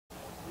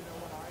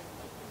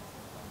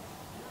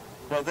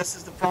Well, this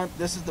is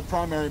the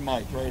primary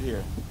mic right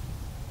here.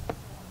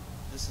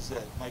 This is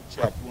it. Mic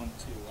check 1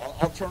 2.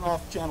 I'll turn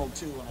off channel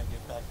 2 when I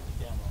get back to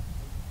the camera.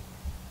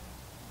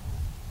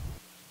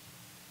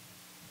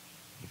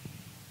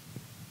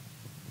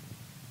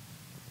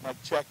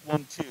 Mic check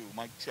 1 2.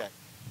 Mic check.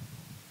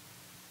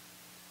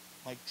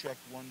 Mic check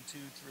 1 2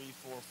 3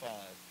 4 5.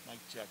 Mic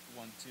check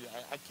 1 2.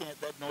 I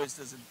can't. That noise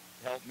doesn't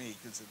help me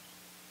because it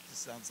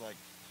just sounds like.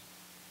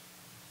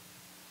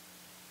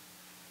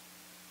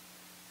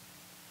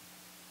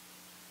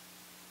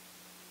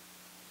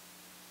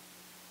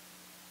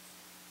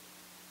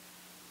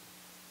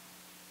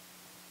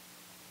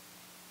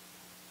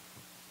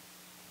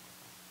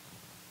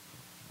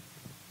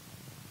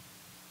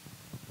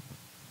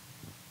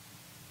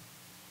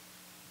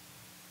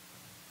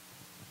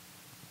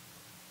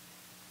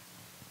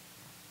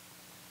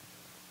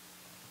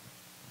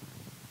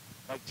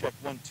 Mic check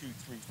 1 2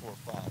 3 4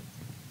 5.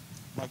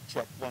 Mic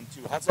check 1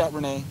 2. How's that,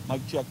 Renee?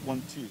 Mic check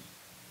 1 2.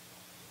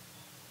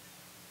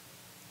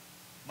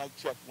 Mic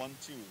check 1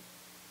 2.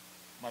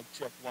 Mic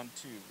check 1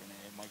 2,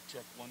 Renee. Mic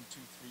check 1 2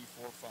 3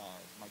 4 5.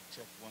 Mic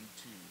check 1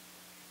 2.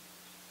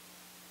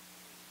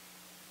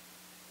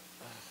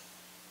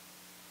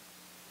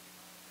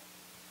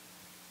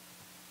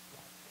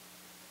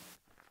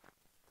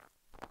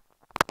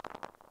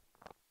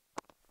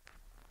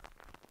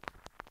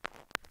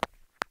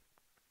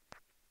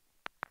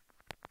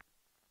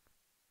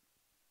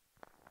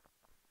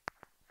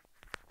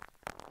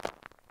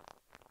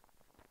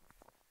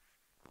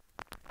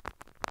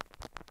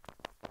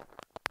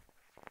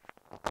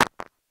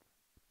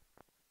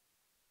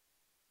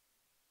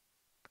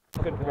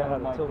 Couldn't figure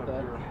out how to tilt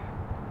that.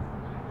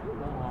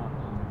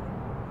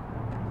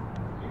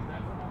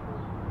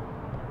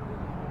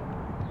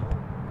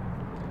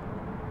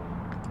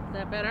 Is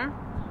that better?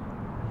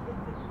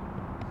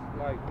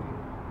 Slightly.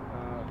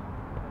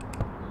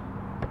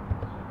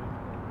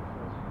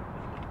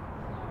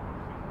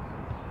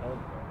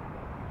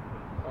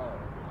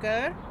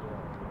 Good?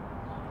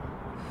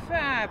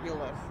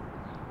 Fabulous.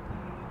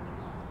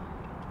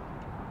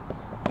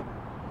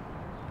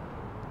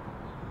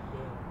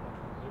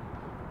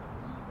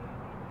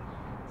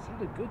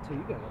 Sounded good till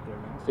you got up there,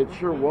 man. It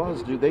sure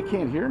was, dude. They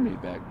can't hear me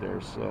back there,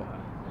 so.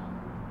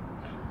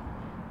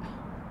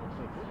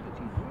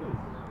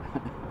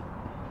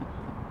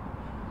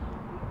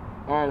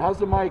 All right, how's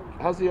the mic?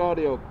 How's the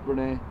audio,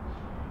 Renee?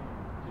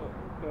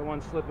 Got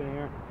one slip in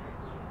here.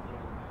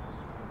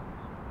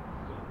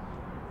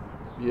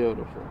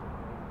 Beautiful.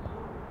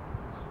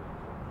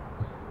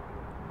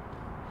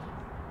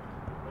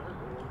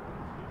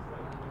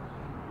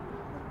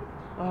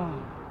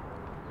 Oh.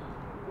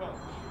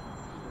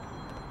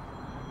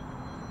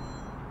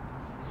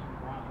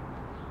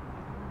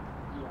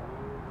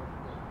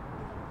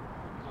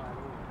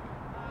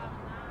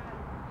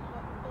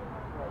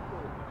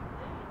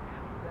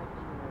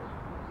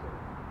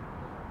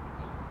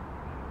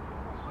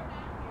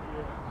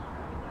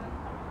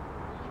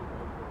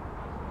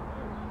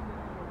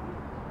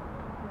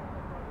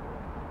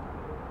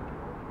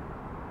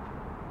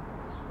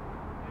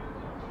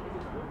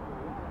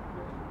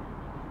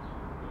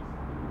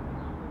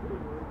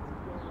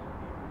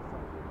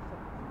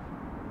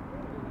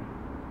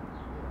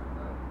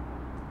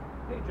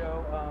 Hey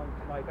Joe,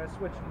 Mike, I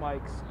switched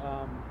mics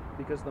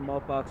because the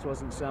mouth box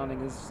wasn't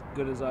sounding as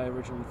good as I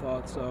originally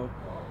thought, so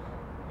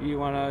you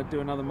want to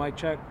do another mic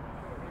check?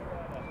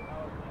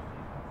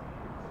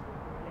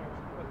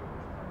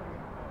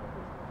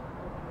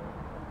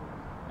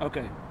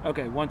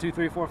 Okay, 1 2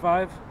 3 4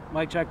 5.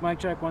 Mic check 1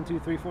 2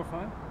 3 4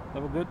 5.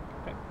 Level good?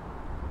 Okay.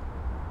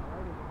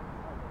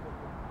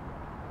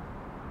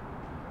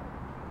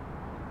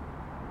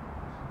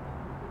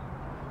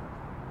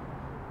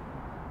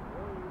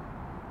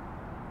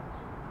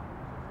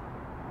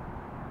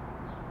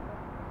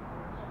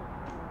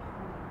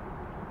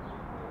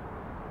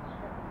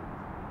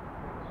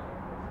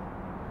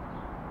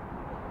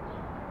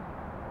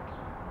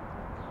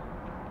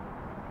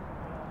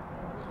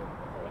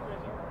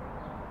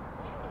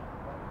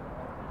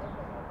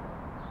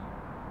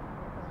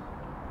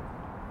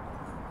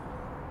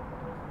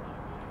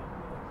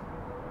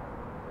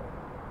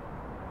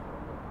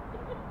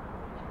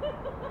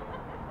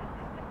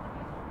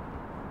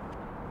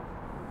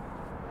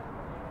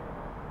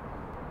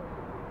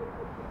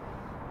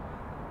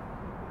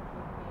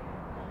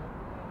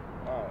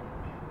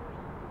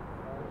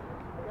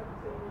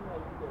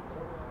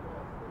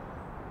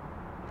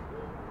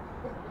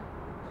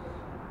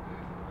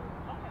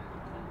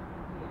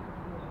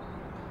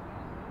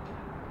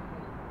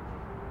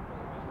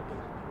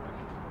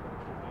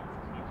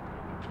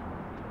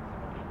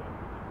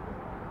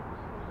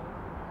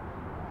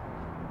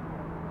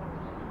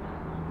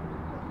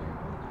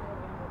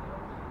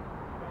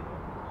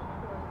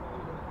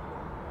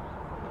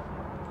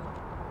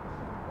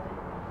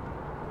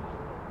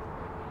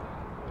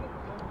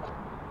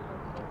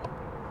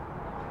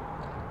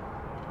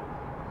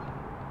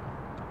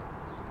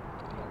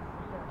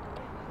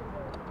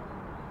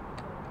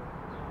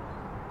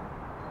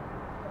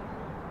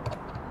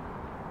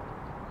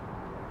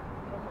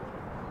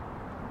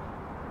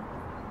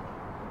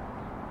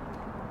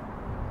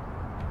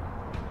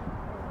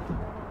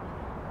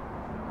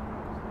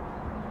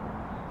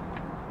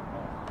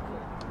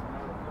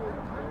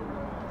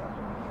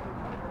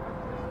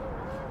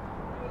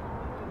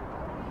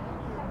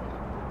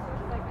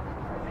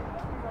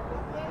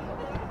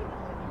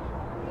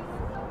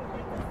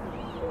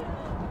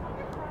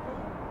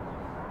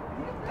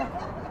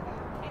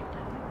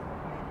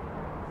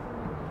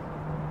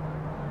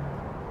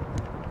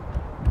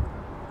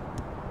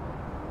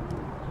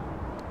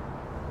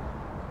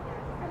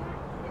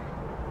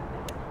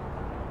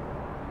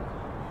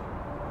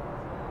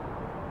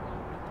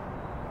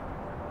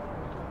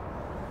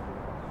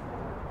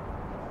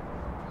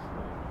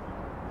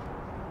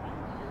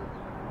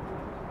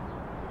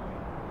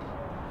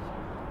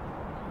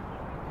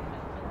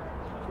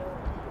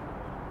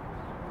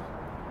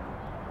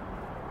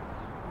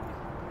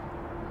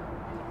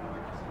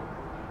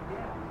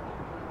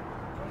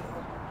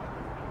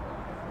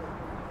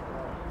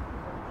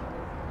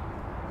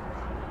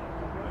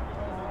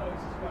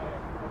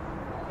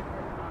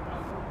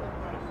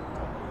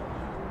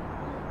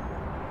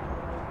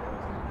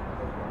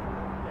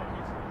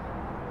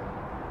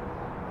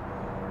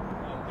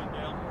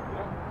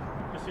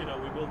 just so you know,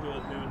 we will do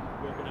a noon.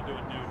 We're going to do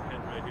a noon hit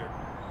right here.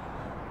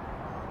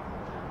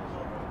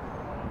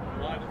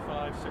 Live at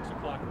 5, 6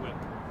 o'clock whip.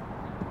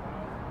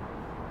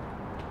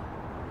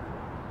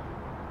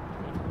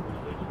 We're going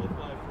to leave a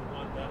live for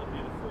 1. That'll be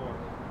the 4.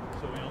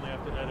 So we only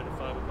have to edit a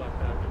 5 o'clock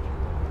package.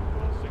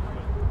 6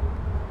 whip.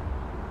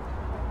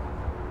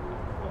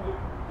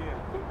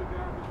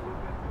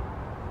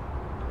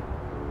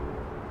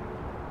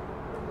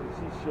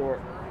 He's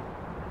short.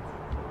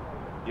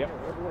 Yep.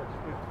 That works.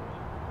 Good.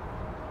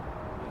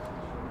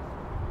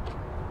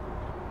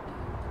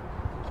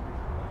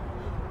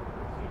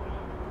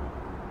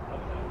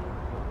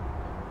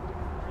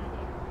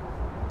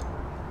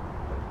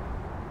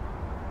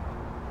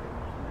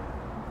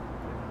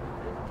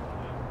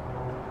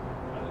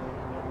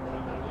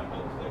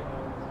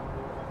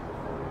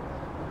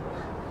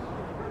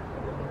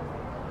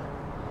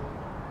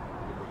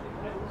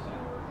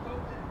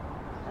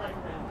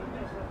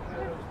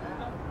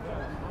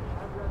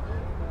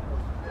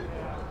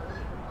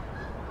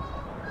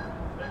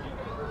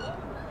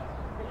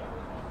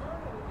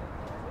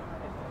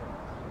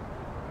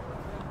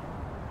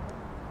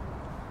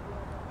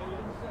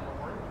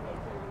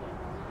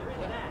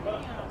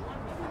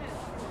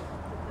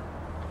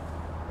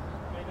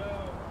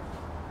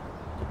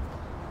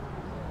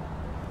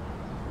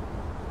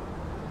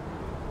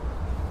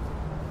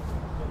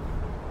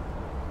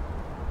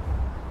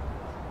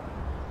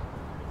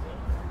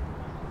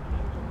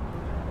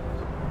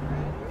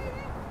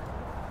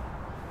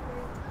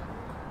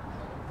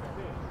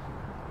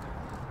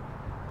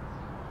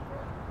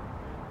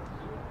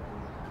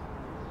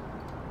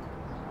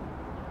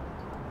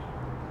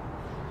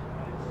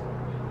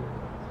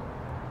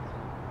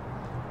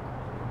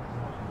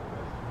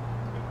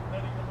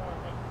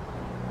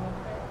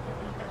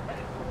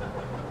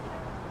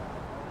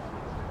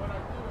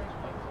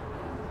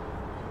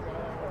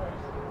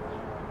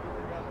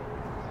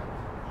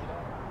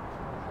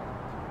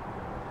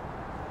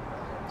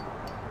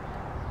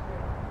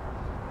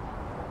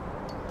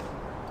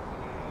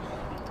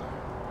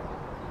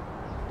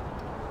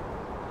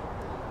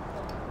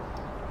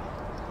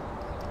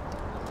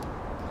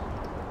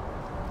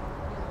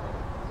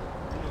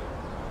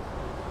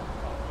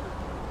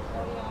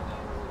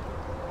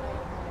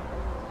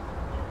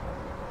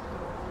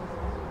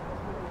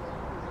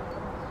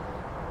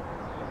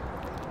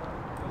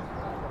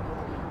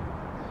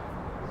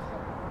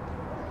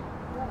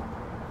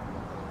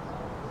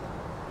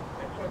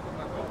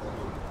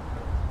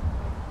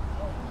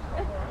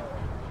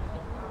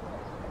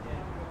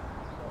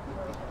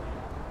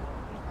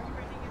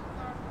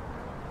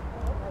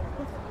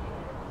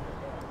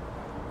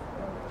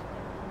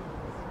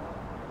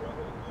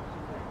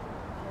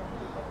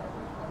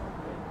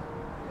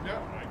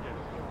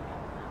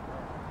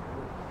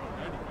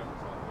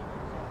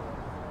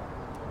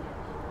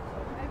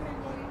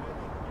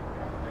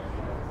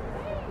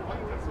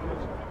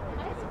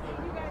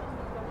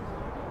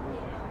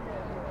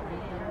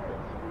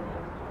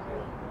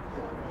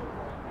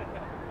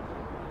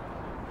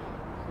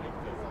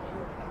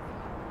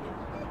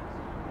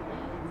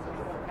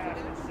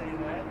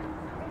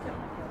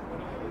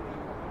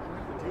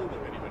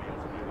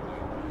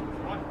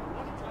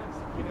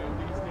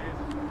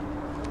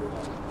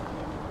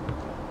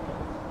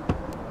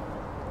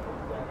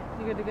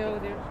 Good to go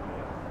with you.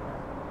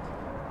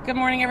 Good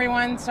morning,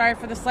 everyone. Sorry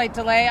for the slight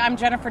delay. I'm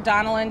Jennifer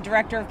Donnellan,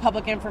 Director of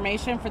Public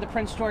Information for the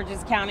Prince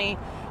George's County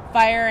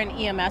Fire and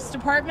EMS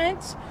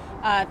Department.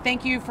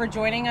 Thank you for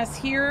joining us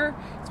here.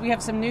 So we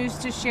have some news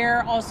to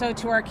share, also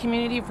to our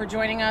community for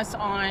joining us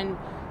on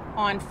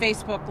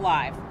Facebook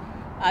Live.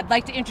 I'd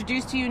like to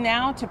introduce to you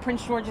now to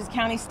Prince George's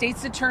County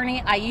State's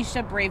Attorney,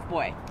 Aisha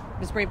Braveboy.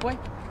 Ms. Braveboy.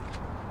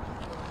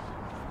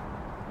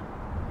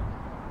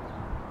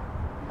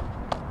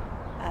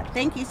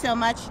 Thank you so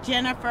much,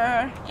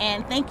 Jennifer,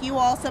 and thank you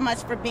all so much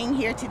for being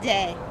here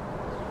today.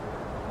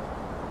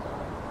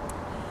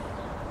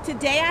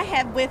 Today I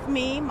have with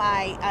me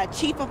my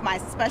chief of my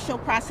Special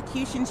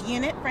Prosecutions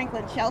Unit,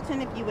 Franklin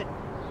Shelton, if you would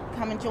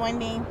come and join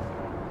me.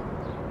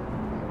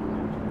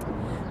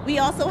 We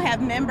also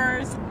have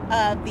members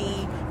of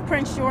the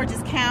Prince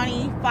George's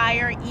County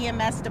Fire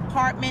EMS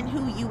Department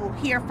who you will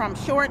hear from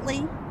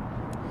shortly.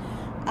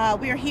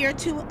 We are here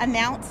to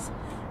announce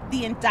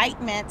the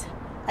indictment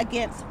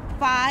against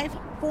 5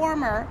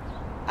 former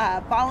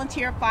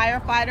volunteer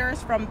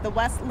firefighters from the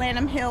West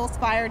Lanham Hills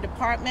Fire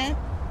Department.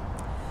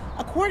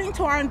 According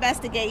to our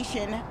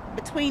investigation,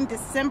 between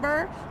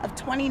December of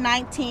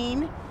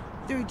 2019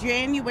 through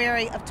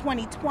January of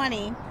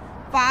 2020,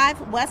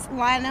 5 West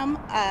Lanham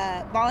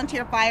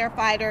volunteer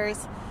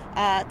firefighters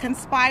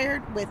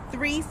conspired with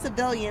 3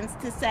 civilians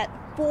to set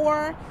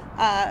 4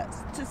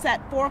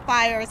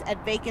 fires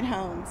at vacant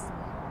homes.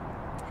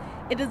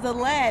 It is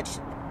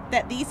alleged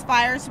that these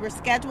fires were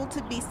scheduled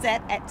to be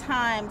set at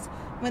times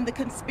when the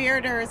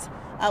conspirators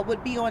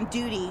would be on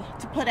duty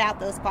to put out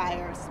those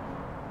fires.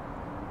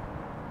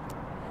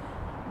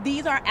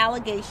 These are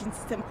allegations.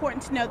 It's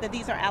important to know that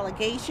these are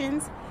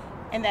allegations,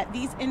 and that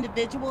these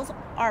individuals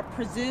are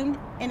presumed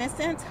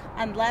innocent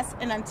unless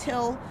and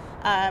until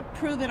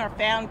proven or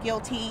found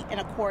guilty in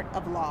a court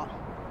of law.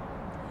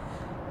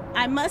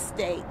 I must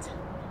state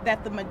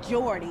that the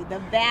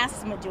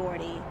vast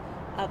majority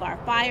of our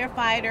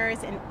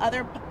firefighters and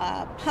other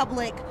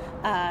public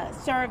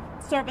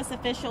service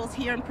officials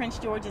here in Prince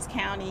George's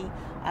County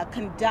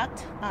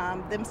conduct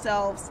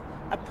themselves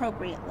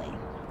appropriately,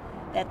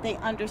 that they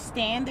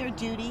understand their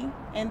duty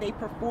and they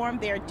perform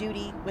their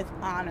duty with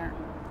honor.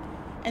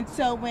 And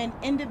so when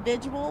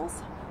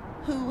individuals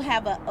who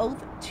have an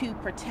oath to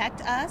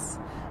protect us,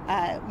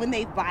 when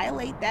they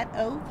violate that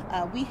oath,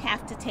 we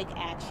have to take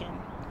action.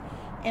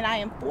 And I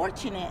am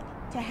fortunate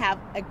to have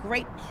a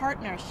great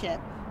partnership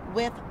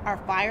with our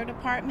fire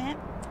department.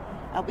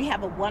 We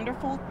have a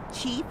wonderful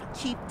Chief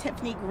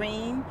Tiffany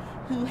Green,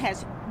 who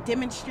has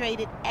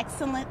demonstrated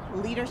excellent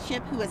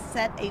leadership, who has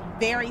set a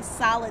very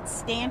solid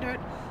standard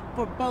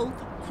for both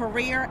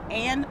career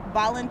and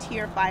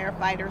volunteer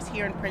firefighters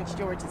here in Prince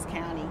George's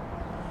County.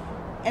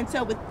 And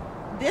so with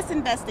this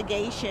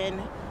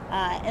investigation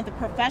and the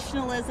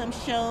professionalism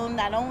shown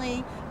not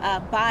only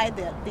by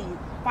the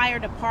fire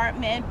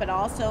department, but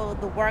also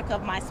the work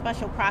of my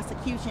special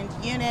prosecutions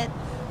unit,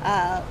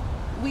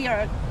 we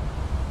are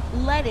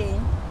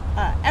letting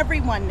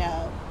everyone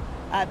know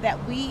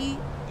that we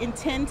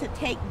intend to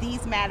take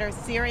these matters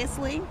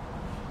seriously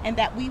and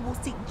that we will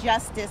seek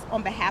justice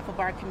on behalf of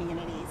our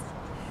communities.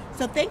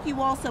 So thank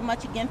you all so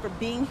much again for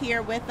being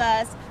here with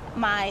us.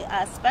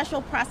 My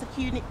special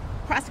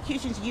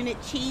prosecutions unit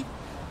chief,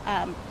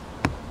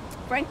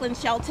 Franklin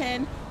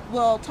Shelton,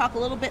 will talk a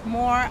little bit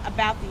more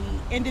about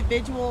the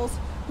individuals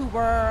who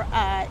were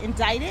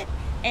indicted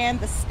and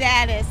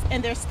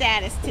their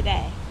status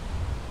today.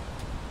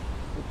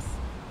 Oops.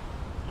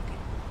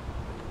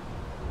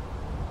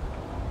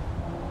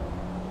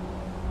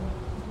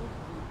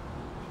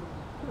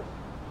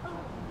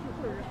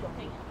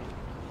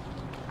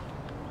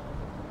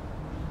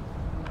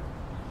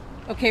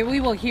 Okay, we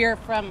will hear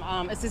from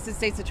Assistant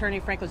State's Attorney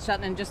Franklin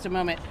Shelton in just a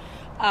moment.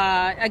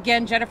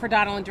 Again, Jennifer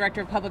Donnellan,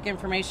 Director of Public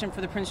Information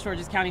for the Prince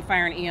George's County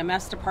Fire and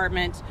EMS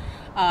Department.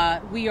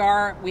 We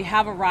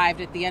have arrived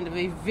at the end of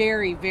a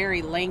very,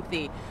 very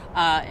lengthy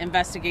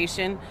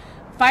investigation.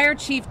 Fire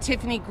Chief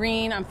Tiffany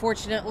Green,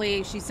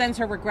 unfortunately, she sends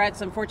her regrets.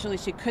 Unfortunately,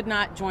 she could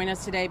not join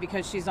us today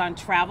because she's on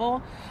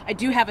travel. I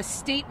do have a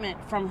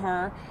statement from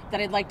her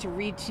that I'd like to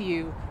read to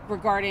you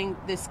regarding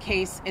this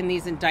case and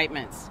these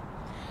indictments.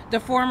 The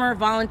former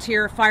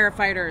volunteer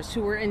firefighters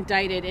who were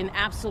indicted in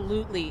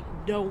absolutely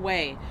no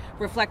way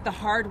reflect the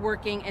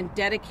hardworking and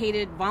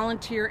dedicated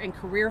volunteer and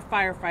career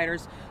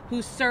firefighters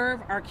who serve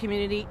our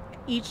community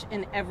each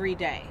and every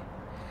day.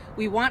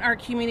 We want our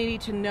community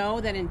to know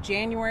that in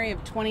January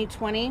of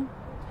 2020,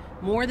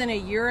 more than a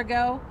year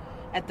ago,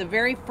 at the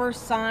very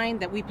first sign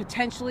that we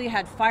potentially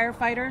had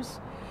firefighters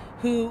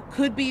who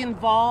could be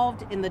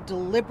involved in the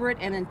deliberate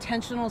and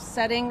intentional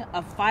setting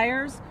of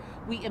fires,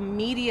 we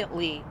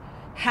immediately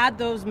had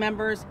those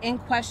members in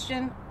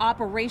question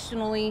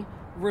operationally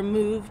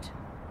removed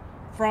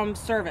from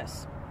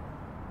service.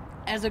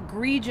 As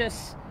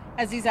egregious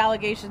as these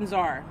allegations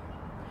are,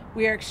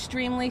 we are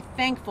extremely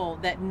thankful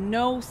that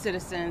no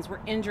citizens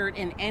were injured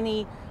in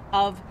any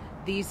of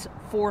these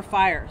 4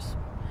 fires.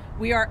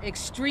 We are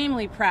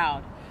extremely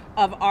proud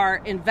of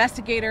our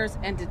investigators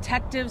and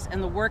detectives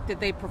and the work that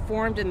they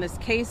performed in this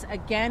case.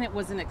 Again, it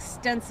was an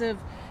extensive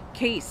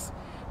case.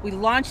 We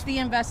launched the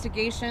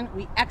investigation,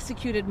 we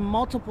executed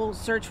multiple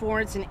search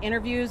warrants and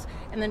interviews,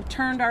 and then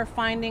turned our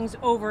findings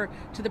over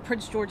to the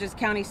Prince George's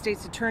County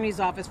State's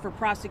Attorney's Office for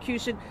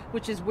prosecution,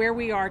 which is where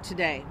we are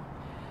today.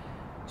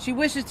 She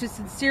wishes to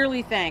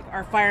sincerely thank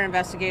our fire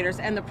investigators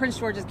and the Prince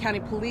George's County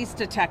Police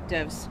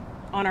detectives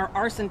on our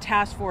arson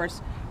task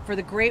force for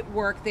the great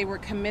work. They were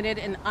committed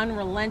and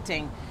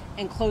unrelenting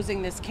in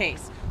closing this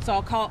case. So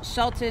I'll call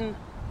Shelton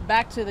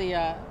back to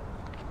the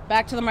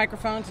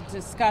microphone to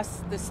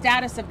discuss the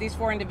status of these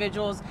 4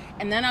 individuals,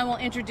 and then I will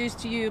introduce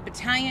to you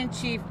Battalion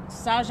Chief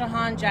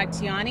Shahjahan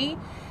Jagtiani.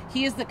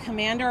 He is the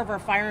commander of our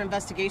Fire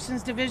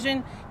Investigations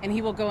Division, and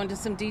he will go into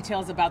some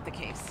details about the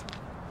case.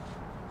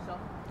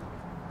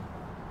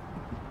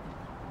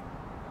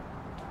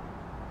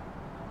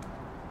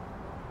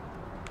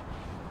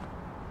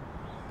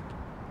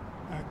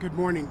 Good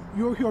morning.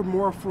 You'll hear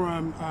more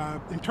from,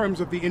 in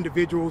terms of the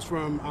individuals,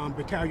 from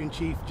Battalion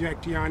Chief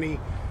Jagtiani.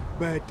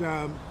 But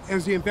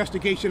as the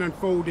investigation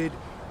unfolded,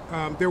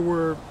 there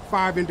were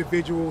 5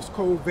 individuals: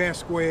 Cole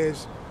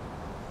Vasquez,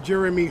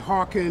 Jeremy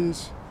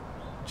Hawkins,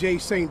 Jay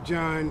St.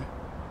 John,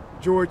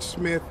 George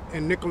Smith,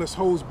 and Nicholas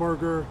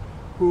Holzberger,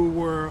 who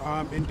were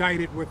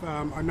indicted with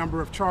a number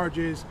of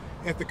charges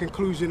at the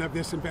conclusion of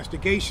this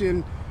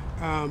investigation.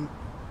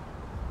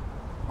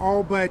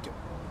 All but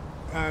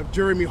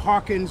Jeremy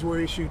Hawkins were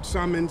issued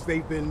summons.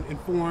 They've been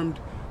informed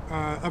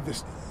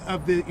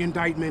of the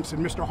indictments,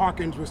 and Mr.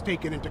 Hawkins was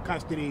taken into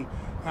custody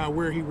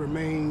where he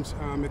remains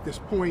at this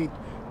point,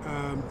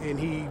 and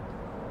he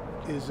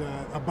is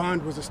a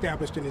bond was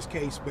established in his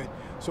case. But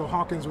so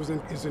Hawkins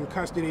is in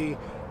custody,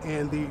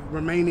 and the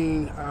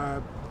remaining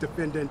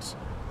defendants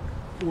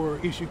were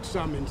issued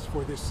summons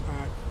for this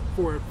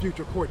for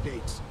future court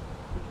dates.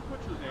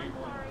 What's your name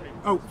on the tape?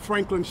 Oh,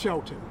 Franklin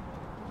Shelton.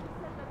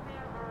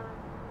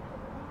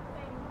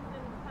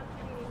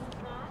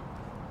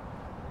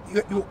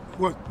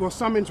 Well,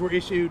 summons were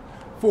issued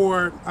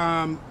for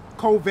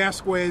Cole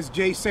Vasquez,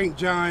 Jay St.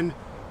 John,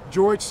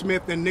 George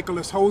Smith, and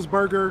Nicholas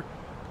Holzberger.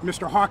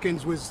 Mr.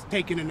 Hawkins was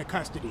taken into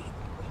custody. Okay,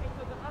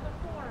 so the other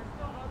four are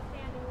still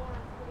outstanding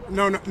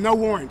warrants? No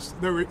warrants.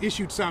 There were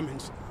issued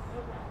summons.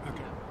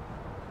 Okay.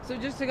 So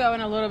just to go in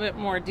a little bit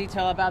more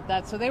detail about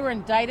that. So they were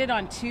indicted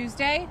on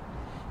Tuesday.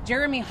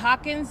 Jeremy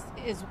Hawkins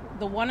is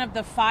the one of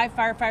the 5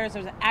 firefighters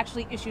that was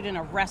actually issued an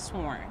arrest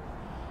warrant.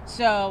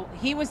 So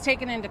he was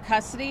taken into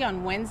custody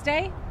on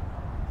Wednesday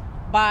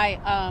by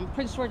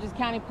Prince George's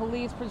County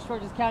Police, Prince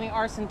George's County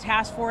Arson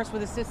Task Force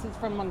with assistance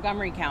from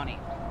Montgomery County.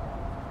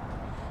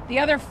 The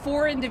other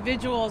 4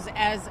 individuals,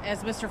 as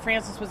Mr.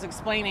 Francis was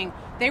explaining,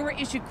 they were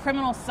issued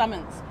criminal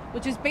summons,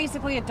 which is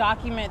basically a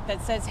document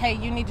that says, hey,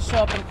 you need to show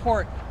up in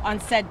court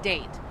on said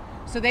date.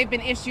 So they've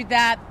been issued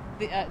that.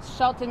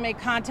 Shelton made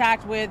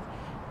contact with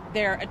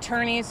their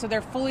attorneys, so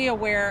they're fully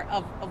aware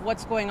of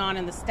what's going on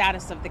in the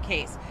status of the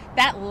case.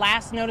 That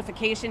last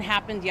notification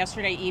happened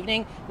yesterday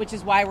evening, which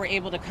is why we're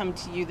able to come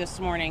to you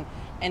this morning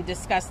and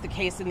discuss the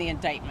case and the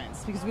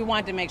indictments, because we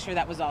wanted to make sure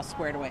that was all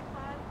squared away.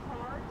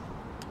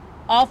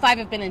 All 5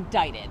 have been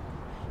indicted.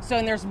 So,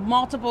 and there's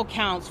multiple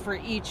counts for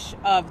each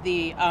of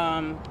the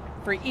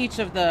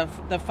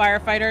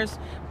firefighters,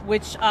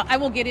 which I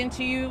will get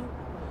into you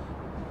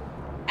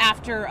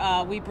after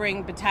we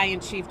bring Battalion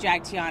Chief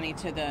Jack Tiani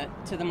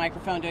to the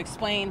microphone to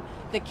explain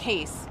the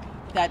case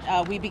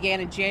that we began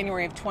in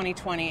January of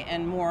 2020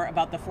 and more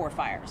about the 4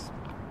 fires.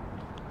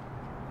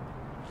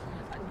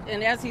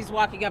 And as he's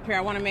walking up here,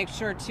 I want to make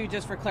sure, too,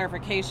 just for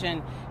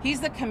clarification, he's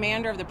the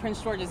commander of the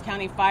Prince George's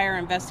County Fire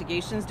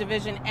Investigations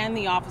Division and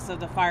the Office of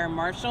the Fire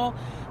Marshal.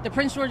 The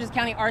Prince George's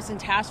County Arson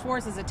Task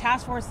Force is a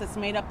task force that's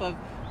made up of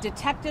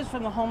detectives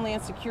from the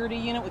Homeland Security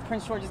Unit with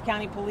Prince George's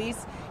County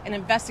Police and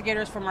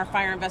investigators from our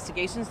Fire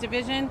Investigations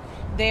Division.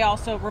 They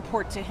also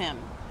report to him.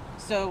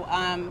 So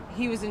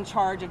he was in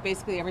charge of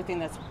basically everything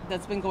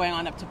that's been going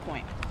on up to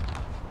point.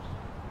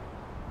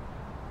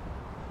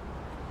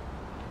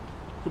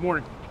 Good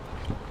morning.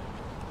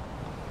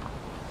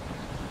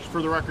 Just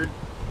for the record,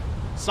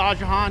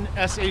 Shahjahan,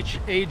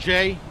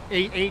 S-H-A-J-A-H-A-N,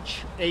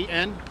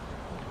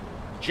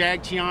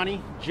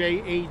 Jagtiani,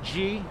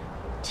 J-A-G-T-I-A-N-I.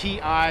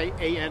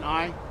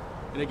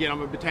 And again,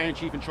 I'm a battalion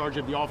chief in charge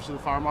of the Office of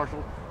the Fire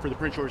Marshal for the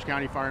Prince George's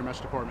County Fire and Mess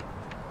Department.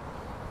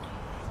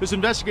 This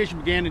investigation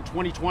began in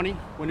 2020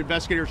 when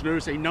investigators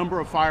noticed a number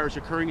of fires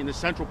occurring in the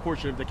central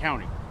portion of the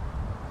county.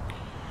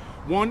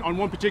 On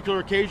one particular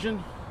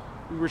occasion,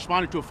 we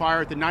responded to a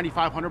fire at the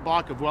 9500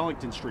 block of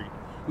Wellington Street.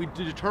 We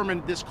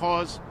determined this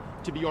cause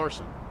to be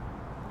arson.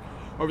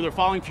 Over the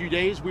following few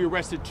days, we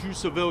arrested 2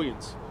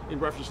 civilians in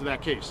reference to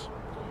that case.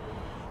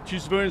 2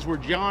 civilians were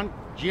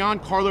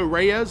Giancarlo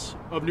Reyes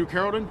of New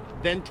Carrollton,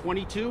 then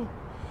 22,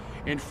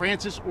 and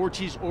Francis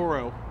Ortiz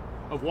Oro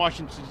of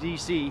Washington,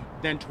 D.C.,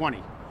 then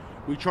 20.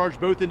 We charged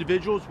both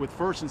individuals with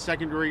first and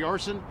second-degree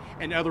arson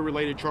and other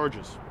related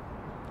charges.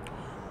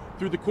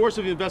 Through the course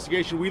of the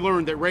investigation, we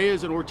learned that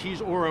Reyes and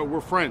Ortiz Oro were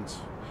friends,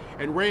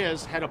 and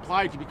Reyes had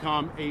applied to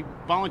become a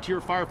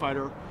volunteer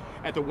firefighter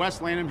at the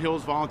West Lanham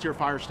Hills Volunteer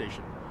Fire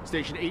Station,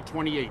 Station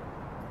 828.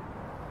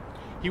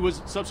 He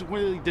was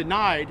subsequently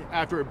denied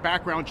after a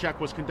background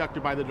check was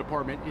conducted by the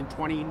department in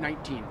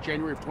 2019,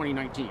 January of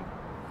 2019.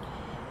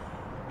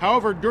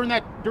 However, during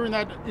that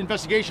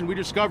investigation, we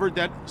discovered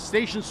that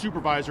station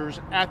supervisors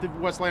at the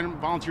West Lanham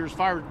Volunteers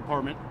Fire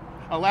Department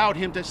allowed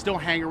him to still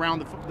hang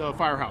around the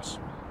firehouse,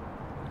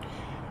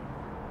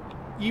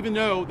 even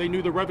though they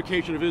knew the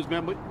revocation of his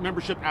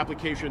membership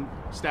application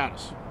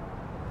status.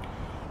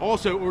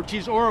 Also,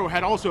 Ortiz Oro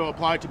had also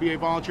applied to be a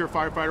volunteer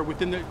firefighter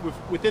within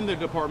the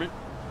department.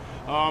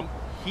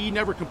 He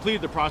never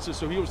completed the process,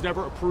 so he was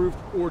never approved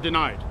or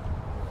denied.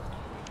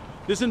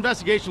 This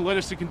investigation led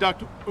us to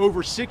conduct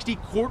over 60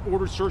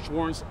 court-ordered search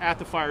warrants at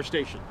the fire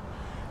station,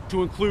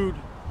 to include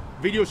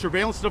video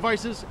surveillance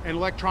devices and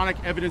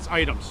electronic evidence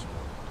items.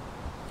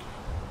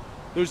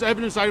 Those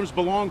evidence items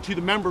belong to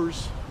the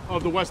members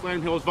of the West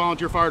Lanham Hills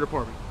Volunteer Fire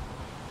Department.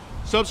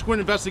 Subsequent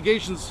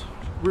investigations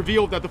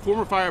revealed that the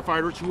former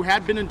firefighters who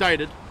had been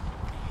indicted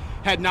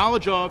had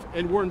knowledge of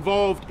and were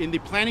involved in the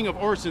planning of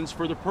arsons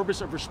for the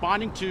purpose of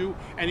responding to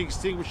and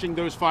extinguishing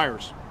those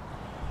fires.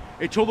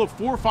 A total of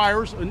 4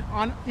 fires in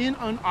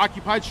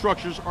unoccupied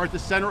structures are at the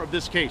center of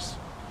this case.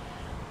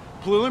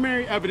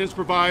 Preliminary evidence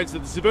provides that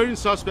the civilian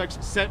suspects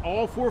set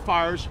all 4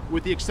 fires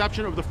with the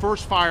exception of the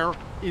first fire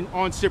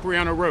on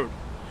Cipriano Road,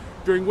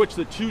 during which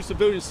the 2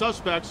 civilian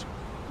suspects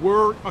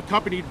were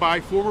accompanied by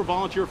former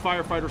volunteer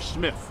firefighter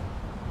Smith.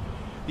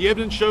 The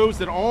evidence shows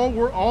that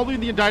all of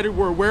the indicted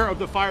were aware of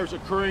the fires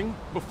occurring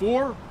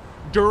before,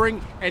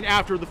 during, and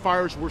after the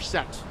fires were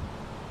set.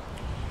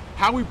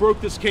 How we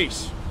broke this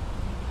case.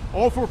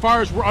 All 4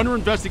 fires were under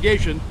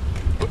investigation,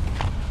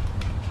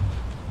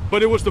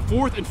 but it was the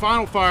 4th and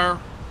final fire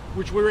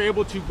which we were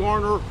able to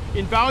garner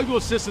invaluable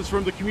assistance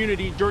from the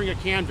community during a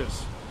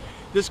canvass.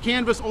 This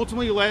canvass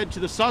ultimately led to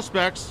the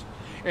suspects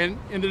and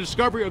the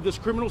discovery of this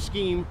criminal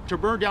scheme to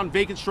burn down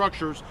vacant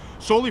structures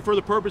solely for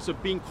the purpose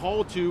of being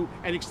called to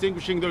and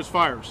extinguishing those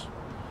fires.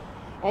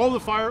 All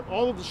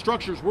of the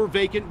structures were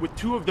vacant, with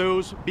 2 of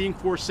those being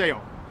for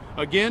sale.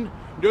 Again,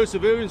 no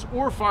civilians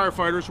or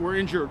firefighters were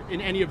injured in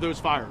any of those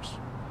fires.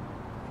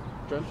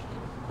 Jen?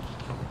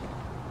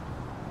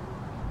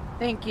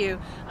 Thank you.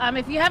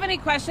 If you have any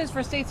questions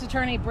for State's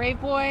Attorney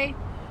Braveboy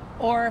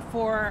or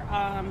for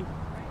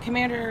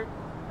Commander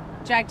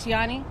Jack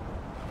Tiani,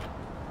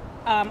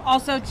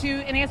 also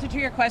in answer to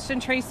your question,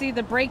 Tracy,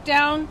 the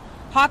breakdown,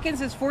 Hawkins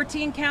is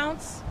 14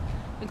 counts,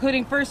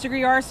 including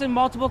first-degree arson,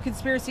 multiple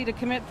conspiracy to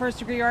commit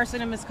first-degree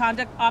arson, and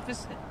misconduct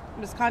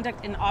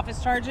in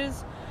office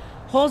charges.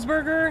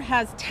 Holzberger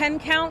has 10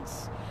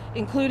 counts,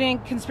 including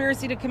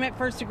conspiracy to commit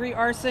first-degree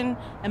arson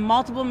and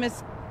multiple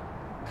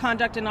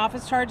misconduct in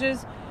office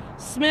charges.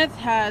 Smith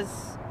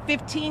has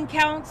 15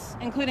 counts,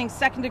 including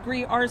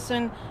second-degree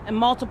arson and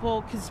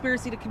multiple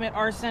conspiracy to commit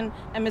arson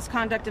and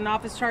misconduct in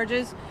office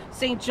charges.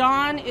 St.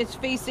 John is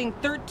facing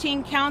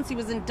 13 counts. He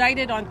was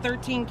indicted on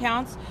 13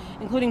 counts,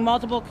 including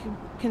multiple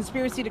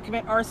conspiracy to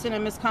commit arson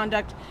and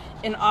misconduct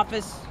in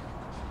office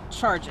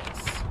charges.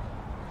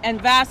 And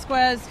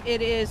Vasquez,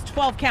 it is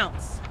 12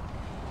 counts,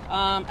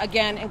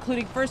 again,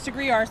 including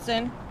first-degree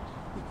arson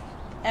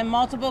and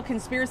multiple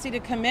conspiracy to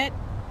commit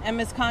and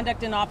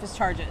misconduct in office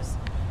charges.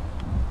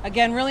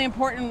 Again, really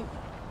important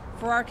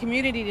for our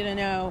community to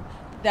know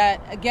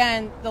that,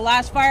 again, the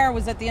last fire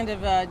was at the end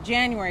of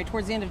January,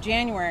 towards the end of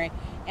January,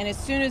 and as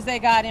soon as they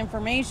got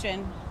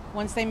information,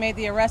 once they made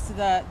the arrest of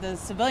the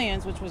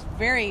civilians, which was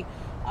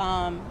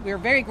we were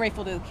very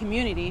grateful to the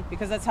community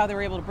because that's how they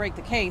were able to break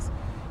the case,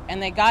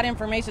 and they got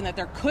information that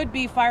there could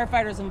be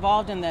firefighters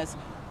involved in this,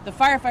 the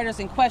firefighters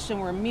in question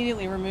were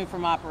immediately removed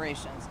from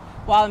operations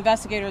while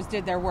investigators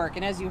did their work.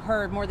 And as you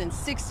heard, more than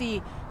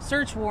 60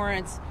 search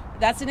warrants.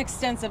 That's an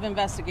extensive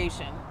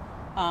investigation.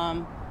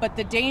 But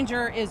the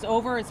danger is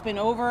over. It's been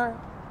over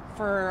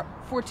for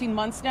 14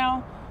 months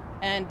now,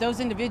 and those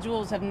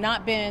individuals have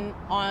not been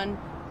on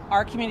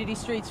our community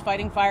streets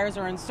fighting fires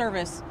or in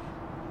service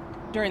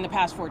during the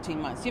past 14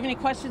 months. Do you have any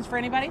questions for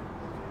anybody?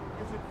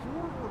 Is it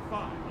 4 or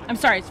 5? I'm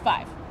sorry, it's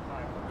 5.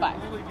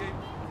 5. You only gave,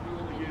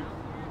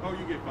 oh,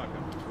 you gave 5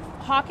 counts.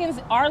 Hawkins,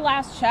 our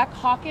last check,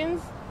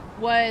 Hawkins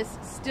was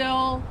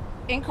still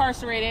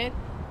incarcerated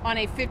on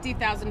a $50,000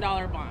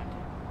 bond.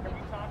 Can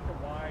we talk to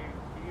why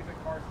he's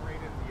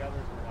incarcerated and the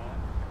others are not?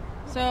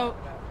 So,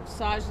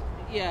 Saj,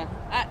 yeah,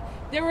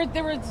 there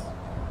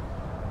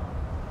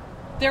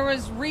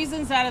was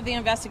reasons out of the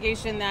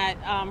investigation that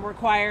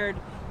required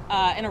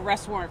an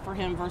arrest warrant for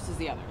him versus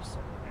the others.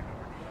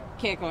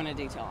 Can't go into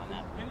detail on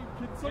that.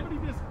 Can somebody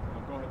just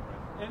go ahead?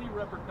 Any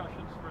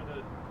repercussions for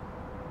the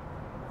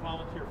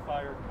volunteer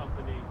fire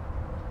company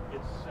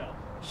itself?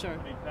 Sure.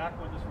 I mean, back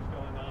when this was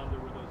going on, there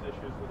were those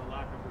issues with a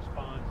lack of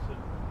response, and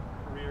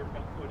career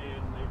got put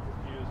in, they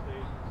refused.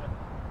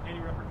 Any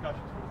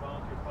repercussions for the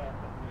volunteer fire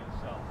company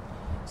itself?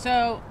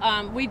 So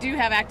we do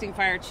have acting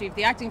fire chief.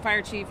 The acting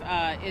fire chief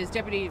is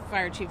Deputy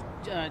Fire Chief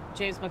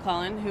James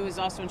McClellan, who is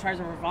also in charge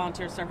of our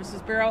Volunteer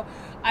Services Bureau.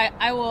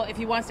 I will, if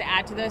he wants to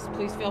add to this,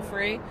 please feel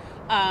free.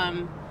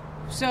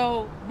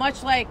 So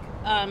much like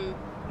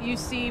you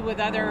see with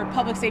other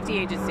public safety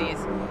agencies,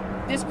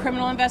 this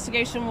criminal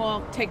investigation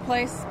will take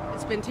place.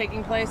 It's been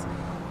taking place.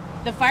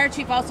 The fire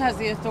chief also has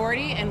the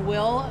authority and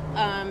will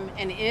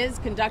and is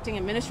conducting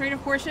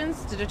administrative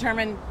portions to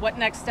determine what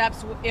next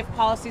steps, if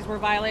policies were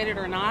violated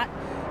or not.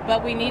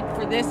 But we need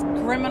for this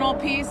criminal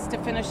piece to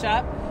finish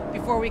up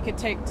before we could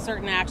take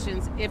certain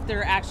actions, if there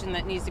are action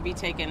that needs to be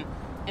taken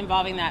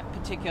involving that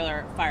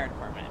particular fire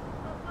department.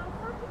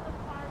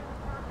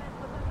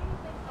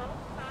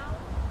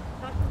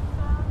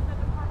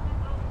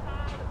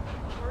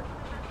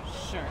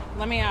 Sure.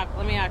 Let me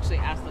actually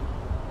ask them.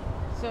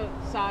 So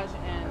Saj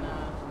and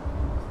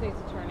State's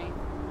Attorney,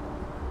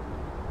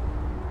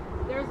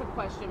 there's a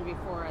question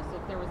before us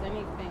if there was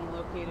anything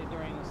located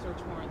during the search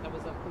warrant that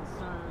was of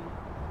concern.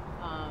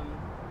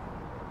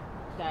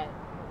 That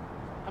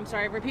I'm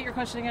sorry. Repeat your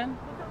question again.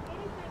 Was there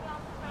anything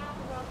else found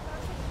about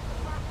searching the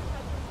department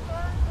that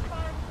concerned the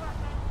fire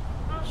department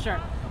outside Sure.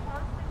 of the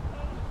arson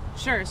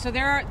case? Sure. So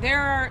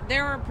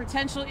there are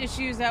potential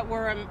issues that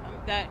were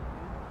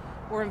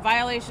in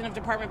violation of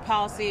department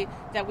policy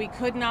that we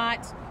could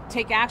not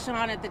take action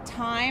on at the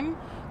time,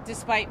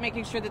 despite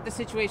making sure that the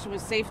situation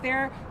was safe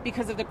there,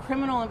 because of the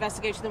criminal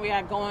investigation that we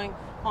had going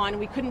on.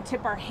 We couldn't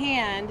tip our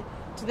hand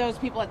to those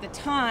people at the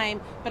time,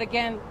 but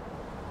again,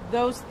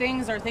 those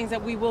things are things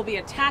that we will be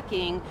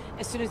attacking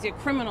as soon as the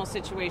criminal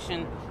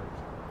situation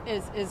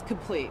is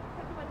complete.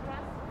 Could you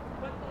address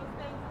what those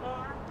things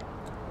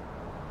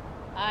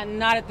are?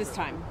 Not at this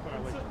time.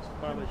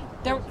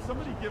 Violations.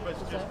 Somebody give us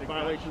just the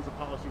violations of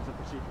policies and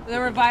procedures.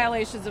 There were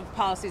violations of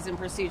policies and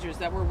procedures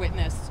that were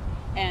witnessed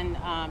and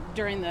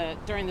during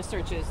the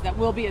searches that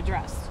will be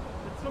addressed.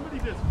 Could somebody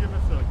just give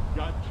us a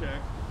gut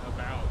check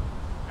about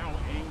how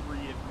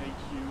angry it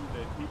makes you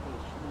that people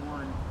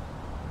sworn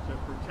to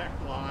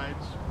protect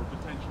lives or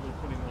potentially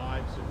putting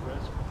lives at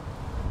risk?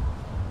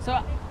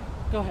 So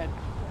Go ahead.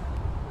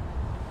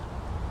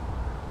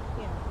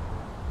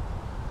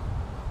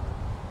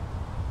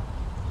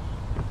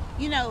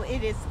 You know,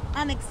 it is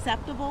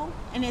unacceptable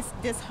and it's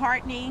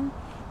disheartening,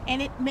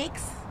 and it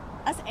makes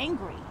us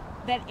angry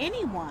that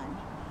anyone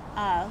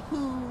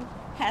who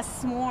has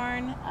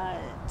sworn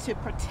to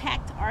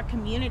protect our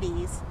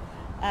communities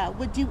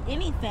would do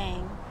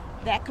anything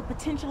that could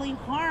potentially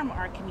harm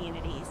our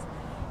communities.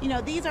 You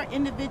know, these are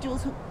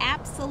individuals who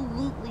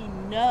absolutely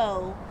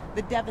know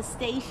the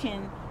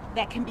devastation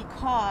that can be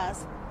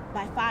caused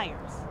by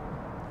fires.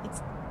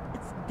 It's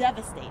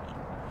devastating.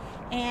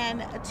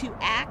 And to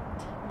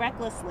act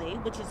recklessly,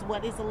 which is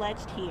what is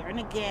alleged here, and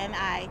again,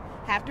 I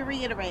have to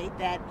reiterate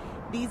that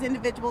these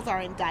individuals are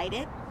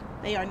indicted.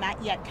 They are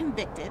not yet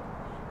convicted,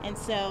 and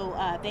so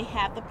they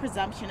have the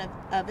presumption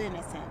of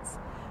innocence.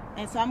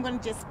 And so I'm going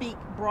to just speak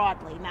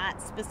broadly,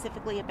 not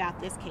specifically about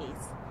this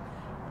case.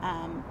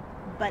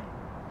 But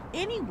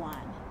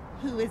anyone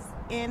who is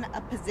in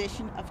a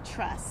position of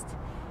trust,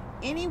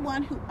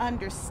 anyone who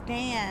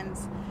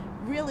understands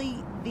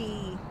really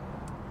the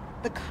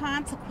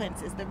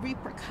consequences, the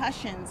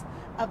repercussions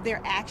of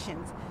their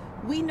actions.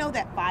 We know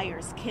that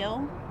fires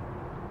kill.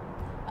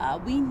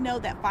 We know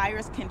that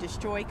fires can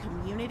destroy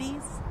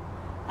communities.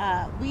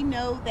 We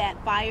know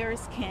that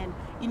fires can,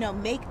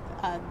 make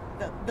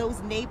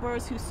those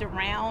neighbors who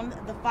surround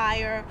the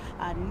fire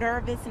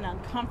nervous and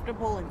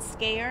uncomfortable and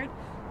scared.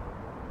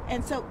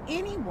 And so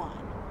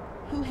anyone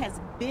who has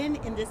been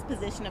in this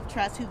position of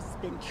trust, who's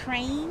been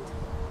trained,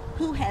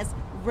 who has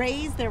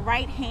raised their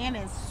right hand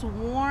and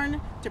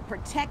sworn to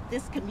protect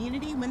this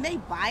community, when they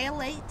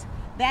violate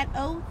that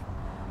oath,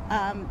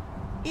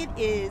 it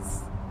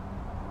is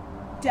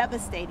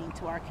devastating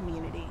to our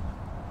community.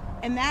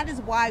 And that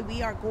is why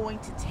we are going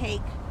to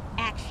take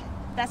action.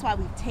 That's why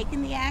we've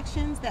taken the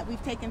actions that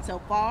we've taken so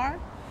far,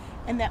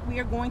 and that we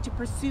are going to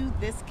pursue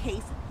this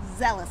case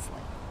zealously.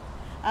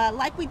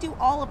 Like we do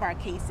all of our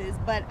cases,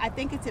 but I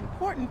think it's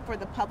important for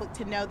the public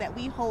to know that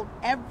we hold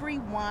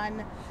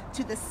everyone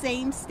to the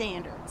same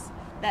standards,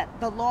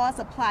 that the laws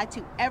apply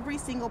to every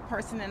single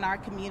person in our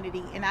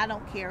community, and I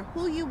don't care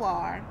who you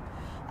are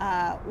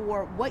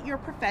or what your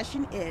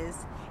profession is.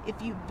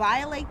 If you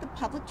violate the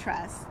public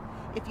trust,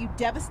 if you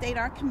devastate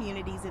our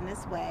communities in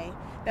this way,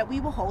 that we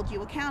will hold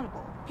you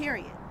accountable,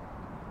 period.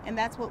 And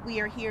that's what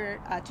we are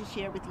here to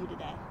share with you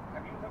today.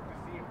 Have you looked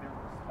to see if their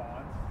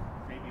response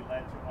maybe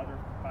led to other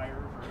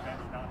fires or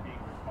events not being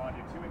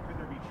responded to, and could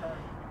there be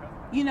charges because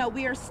of that?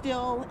 We are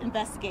still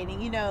investigating.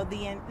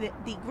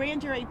 The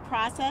grand jury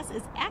process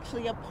is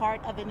actually a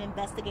part of an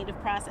investigative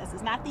process.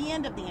 It's not the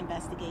end of the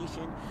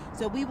investigation.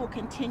 So we will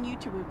continue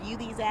to review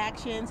these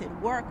actions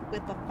and work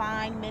with the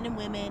fine men and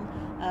women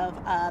of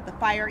the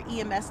Fire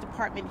EMS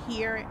Department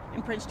here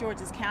in Prince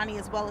George's County,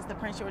 as well as the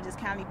Prince George's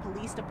County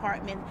Police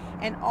Department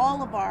and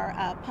all of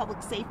our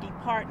public safety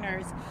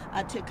partners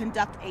to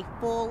conduct a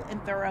full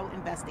and thorough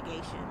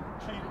investigation.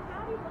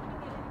 How are you looking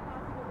at any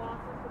possible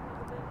losses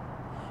because of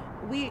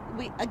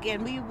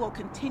this? We will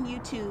continue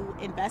to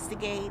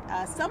investigate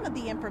some of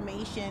the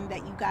information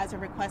that you guys are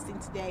requesting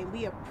today.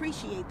 We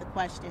appreciate the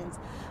questions,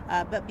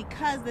 but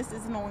because this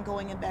is an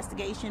ongoing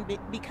investigation,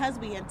 because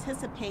we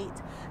anticipate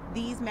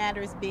these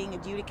matters being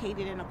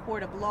adjudicated in a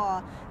court of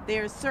law,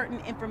 there's certain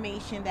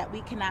information that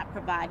we cannot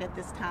provide at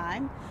this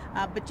time.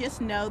 But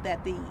just know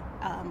that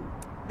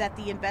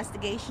the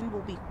investigation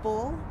will be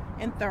full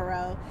and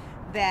thorough,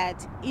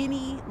 that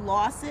any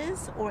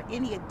losses or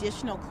any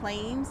additional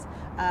claims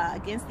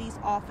against these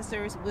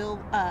officers will,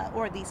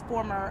 or these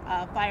former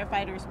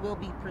firefighters will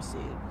be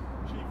pursued.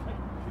 Chief,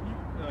 can you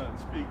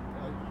speak?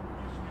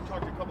 You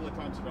talked a couple of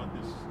times about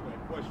this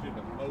question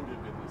of motive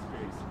in this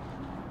case.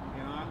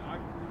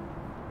 And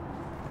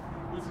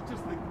was it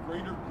just the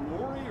greater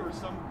glory or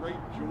some great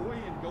joy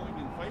in going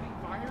and fighting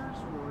fires?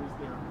 Or is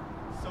there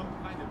some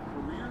kind of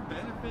career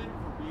benefit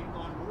for being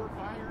on more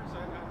fires?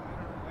 I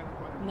don't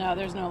quite. No,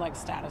 there's no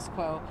status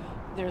quo.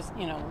 There's,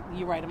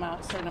 you write a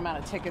certain amount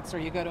of tickets, or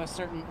you go to a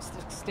certain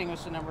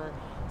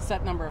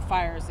set number of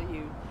fires that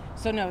you.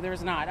 So no,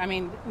 there's not. I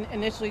mean,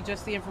 initially,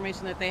 just the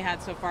information that they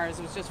had so far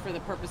was just for the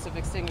purpose of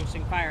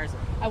extinguishing fires.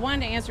 I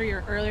wanted to answer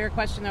your earlier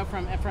question, though,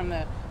 from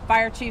the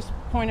fire chief's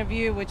point of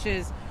view, which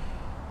is,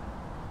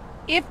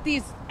 if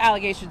these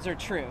allegations are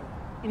true,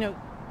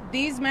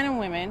 these men and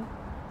women,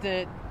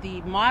 the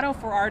motto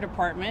for our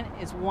department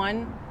is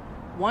one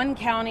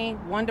county,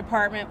 one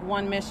department,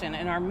 one mission,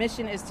 and our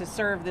mission is to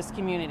serve this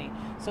community.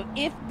 So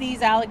if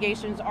these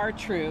allegations are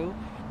true,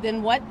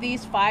 then what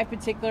these 5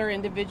 particular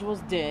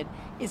individuals did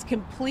is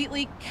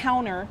completely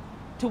counter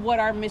to what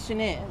our mission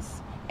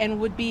is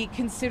and would be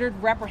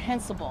considered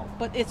reprehensible.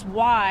 But it's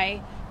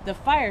why the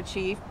fire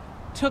chief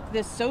took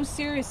this so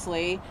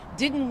seriously,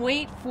 didn't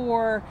wait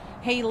for,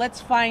 hey,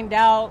 let's find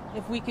out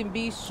if we can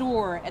be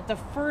sure. At the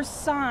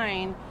first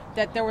sign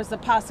that there was the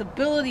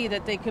possibility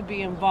that they could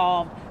be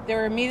involved, they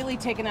were immediately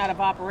taken out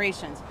of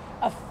operations.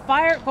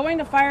 Going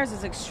to fires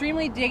is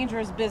extremely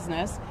dangerous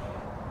business.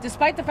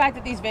 despite the fact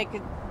that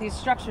these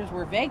structures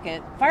were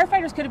vacant,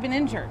 firefighters could have been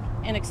injured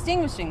in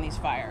extinguishing these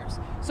fires.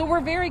 So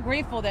we're very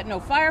grateful that no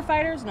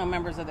firefighters, no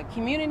members of the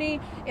community,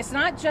 it's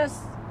not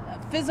just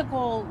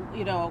physical,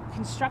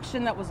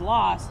 construction that was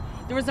lost.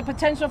 There was a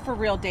potential for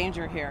real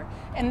danger here.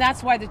 And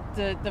that's why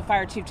the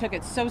fire chief took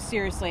it so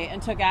seriously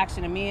and took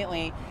action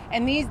immediately.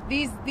 And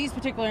these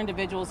particular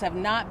individuals have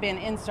not been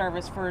in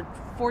service for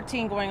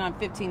 14 going on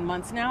 15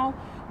 months now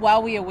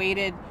while we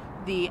awaited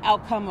the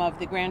outcome of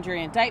the grand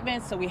jury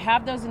indictments. So we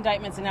have those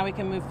indictments and now we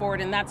can move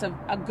forward, and that's a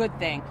good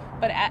thing.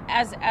 But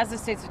as the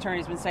state's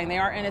attorney's been saying, they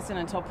are innocent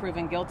until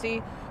proven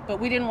guilty, but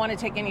we didn't want to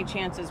take any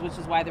chances, which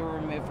is why they were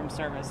removed from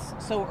service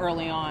so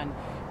early on.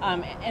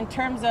 In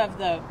terms of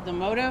the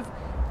motive,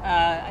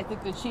 I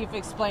think the chief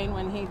explained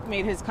when he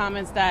made his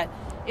comments that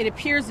it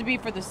appears to be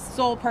for the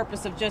sole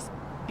purpose of just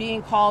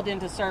being called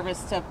into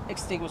service to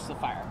extinguish the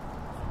fire.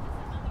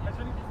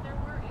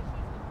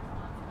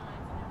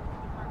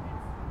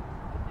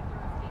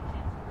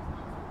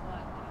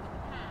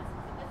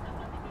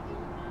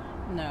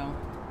 No.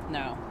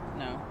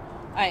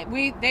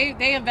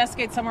 They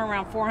investigate somewhere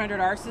around 400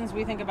 arsons.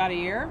 We think about a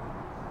year.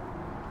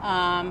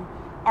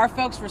 Our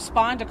folks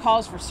respond to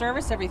calls for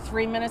service every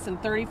 3 minutes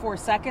and 34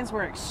 seconds.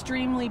 We're an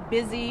extremely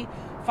busy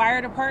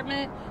fire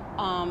department.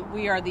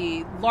 We are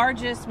the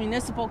largest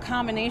municipal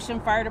combination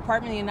fire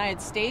department in the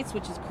United States,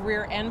 which is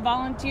career and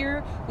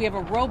volunteer. We have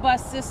a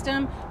robust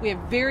system. We have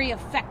very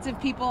effective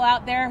people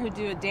out there who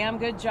do a damn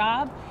good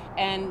job.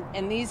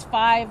 And these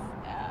 5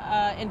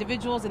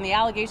 individuals and the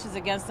allegations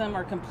against them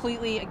are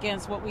completely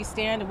against what we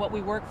stand and what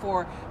we work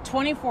for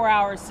 24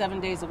 hours, 7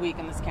 days a week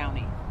in this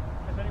county.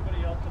 Has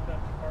anybody else in that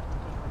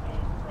department been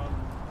removed from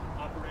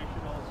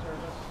operational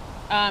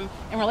service?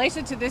 In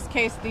relation to this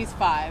case, these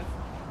 5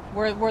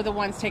 were the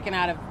ones taken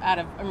out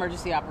of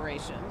emergency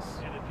operations.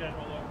 And a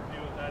general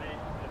overview of that,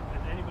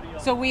 and anybody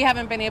else? So we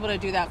haven't been able to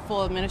do that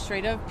full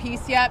administrative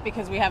piece yet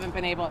because we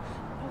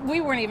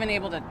weren't even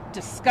able to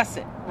discuss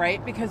it,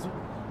 right? Because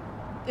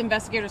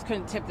investigators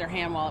couldn't tip their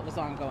hand while it was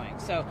ongoing.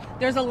 So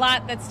there's a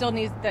lot that's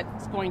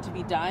going to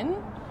be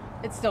done.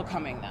 It's still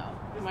coming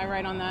though. Am I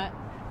right on that?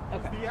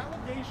 Okay. Is the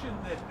allegation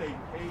that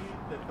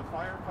that the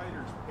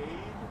firefighters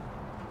paid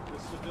the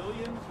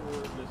civilians, or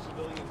the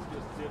civilians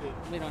just did it?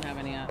 We don't have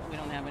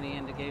any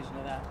indication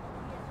of that.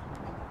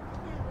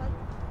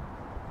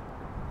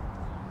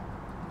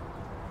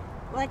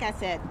 Like I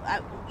said,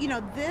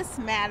 this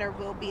matter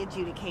will be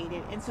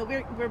adjudicated, and so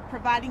we're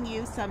providing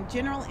you some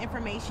general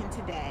information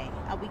today.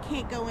 We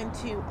can't go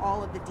into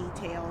all of the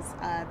details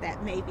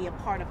that may be a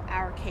part of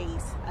our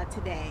case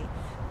today,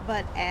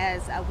 but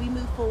as we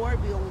move forward,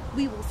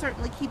 we will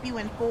certainly keep you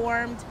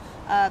informed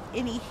of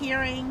any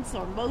hearings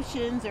or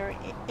motions or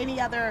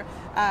any other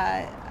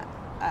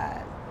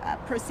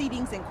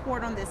proceedings in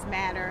court on this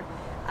matter,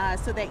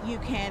 so that you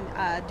can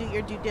do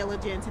your due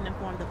diligence and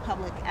inform the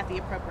public at the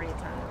appropriate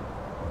time.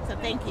 So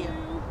thank you.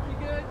 You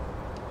good?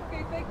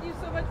 Okay, thank you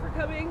so much for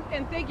coming,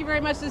 and thank you very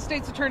much to the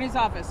state's attorney's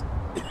office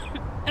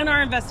and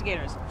our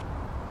investigators.